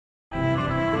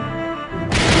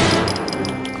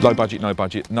Low budget, no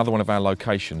budget, another one of our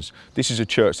locations. This is a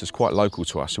church that's quite local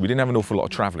to us, so we didn't have an awful lot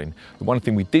of travelling. The one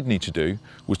thing we did need to do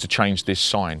was to change this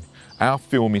sign. Our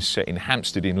film is set in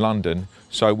Hampstead in London,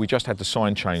 so we just had the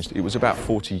sign changed. It was about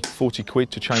 40 quid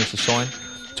to change the sign.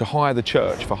 To hire the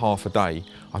church for half a day,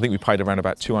 I think we paid around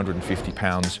about £250,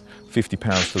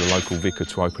 £50 for the local vicar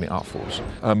to open it up for us.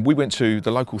 We went to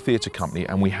the local theatre company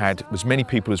and we had as many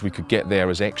people as we could get there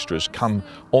as extras come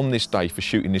on this day for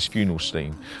shooting this funeral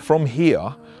scene. From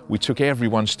here, we took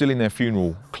everyone still in their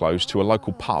funeral clothes to a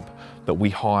local pub that we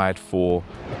hired for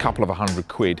a couple of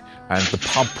 £100, and the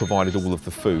pub provided all of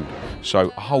the food.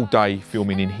 So a whole day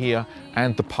filming in here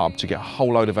and the pub to get a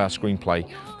whole load of our screenplay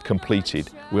completed.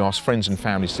 We asked friends and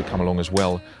families to come along as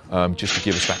well, just to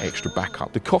give us that extra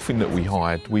backup. The coffin that we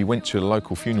hired, we went to the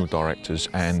local funeral directors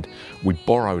and we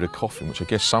borrowed a coffin, which I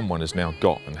guess someone has now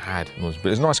got and had. But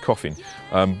it's a nice coffin.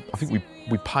 I think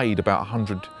we paid about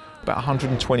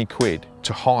 120 quid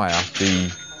to hire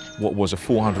what was a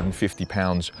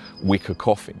 £450 wicker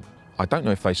coffin. I don't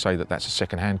know if they say that that's a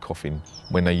second-hand coffin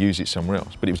when they use it somewhere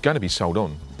else, but it was going to be sold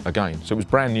on again, so it was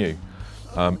brand new.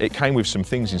 It came with some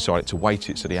things inside it to weight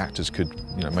it so the actors could,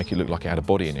 make it look like it had a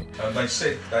body in it. They have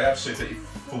said that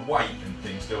for weight and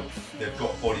things, they've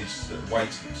got bodies that weight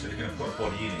it, so they're going to put a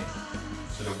body in it,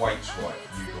 so the weight's right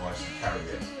for you guys to carry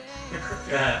it.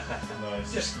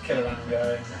 Nice. Just kill around and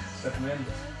go, recommend it.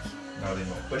 No, they're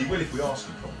not. But he will if we ask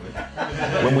him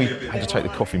probably. When we had to take the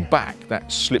coffin back,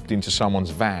 that slipped into someone's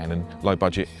van, and low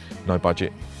budget, no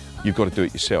budget, you've got to do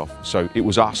it yourself. So it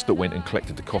was us that went and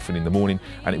collected the coffin in the morning,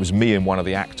 and it was me and one of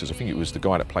the actors, I think it was the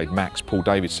guy that played Max, Paul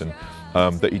Davidson,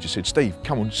 that he just said, Steve,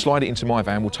 come on, slide it into my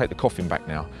van, we'll take the coffin back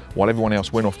now. While everyone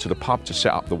else went off to the pub to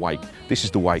set up the wake. This is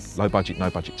the wake, low budget,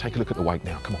 no budget. Take a look at the wake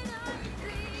now, come on.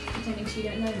 I don't think she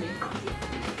don't know me.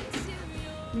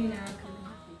 Me now.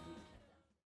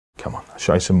 Come on, I'll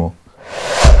show you some more.